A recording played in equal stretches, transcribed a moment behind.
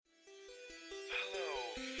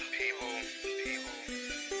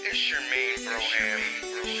your main Broham.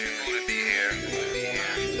 Cool to be here.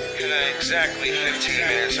 In exactly 15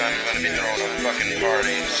 minutes, I'm gonna be throwing a fucking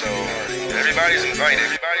party. So everybody's invited.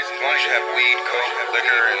 As long as you have weed, coke,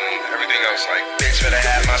 liquor, and everything else. Like, bitch, better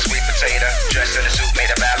have my sweet potato. Dressed in a suit made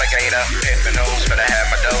of alligator. Pimpin' hoes, better have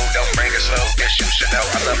my dough. Don't bring it slow, bitch, you should know.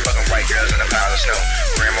 I love fucking white girls in a pile of snow.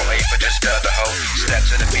 Grandma ate, but just the other hoe. Step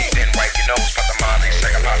to the beat, then wipe your nose. Pop the molly,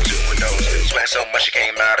 like I pop two of those. Sweat so much she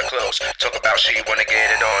came out of clothes. Talk about she wanna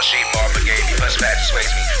get it on. She Marvin gave me, plus fat sways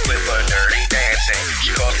me. With her dirty dancing.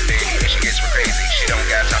 She calls me baby and she gets real crazy. She don't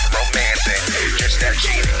got time for romancing. Just that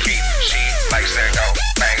cheap and keep. She likes that go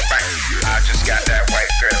bang bang. I just got that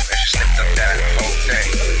white girl and she slipped up that whole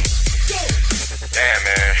thing. Damn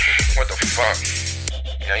man, what the fuck?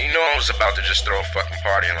 Now you know I was about to just throw a fucking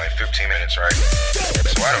party in like 15 minutes, right?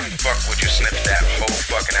 So why the fuck would you snip that whole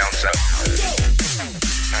fucking ounce up?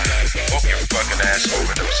 Hope your fucking ass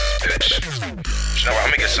overdoses, bitch. You know what,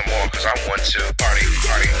 I'm gonna get some more cause I want to. Party,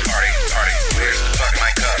 party, party, party. Where's the fuck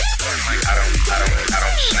my cup? I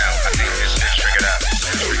don't smell. I think this bitch drink it up.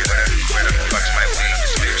 Where the fuck's my weed?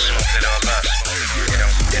 This bitch smoke it all up.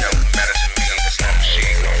 It don't matter to me as long as she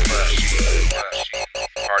ain't gon' fuck.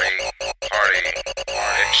 Party, party,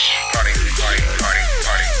 bitch. Party, party, party,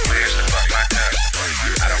 party. Where's the fuck my cup?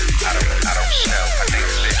 I don't smell. I think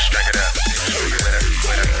this bitch drink it up.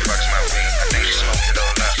 Where the fuck's my weed? I think she smoked it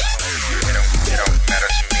all up. It don't matter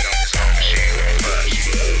to me as long as she ain't gon' fuck.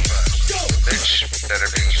 Bitch, better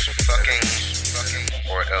be fucking,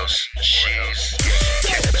 or else she's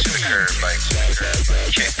kicked to the curb like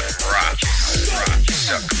kick rock.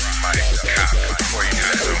 Suck my cock before you do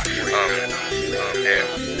that. Yeah.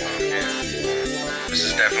 This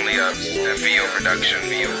is definitely a VO production.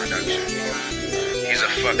 He's a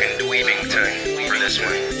fucking dweebington for this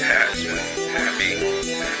one.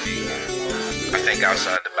 I think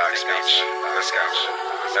outside the box, bitch. Let's go.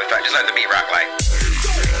 Matter of fact, just let the beat rock like.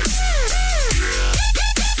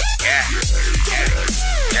 Yeah.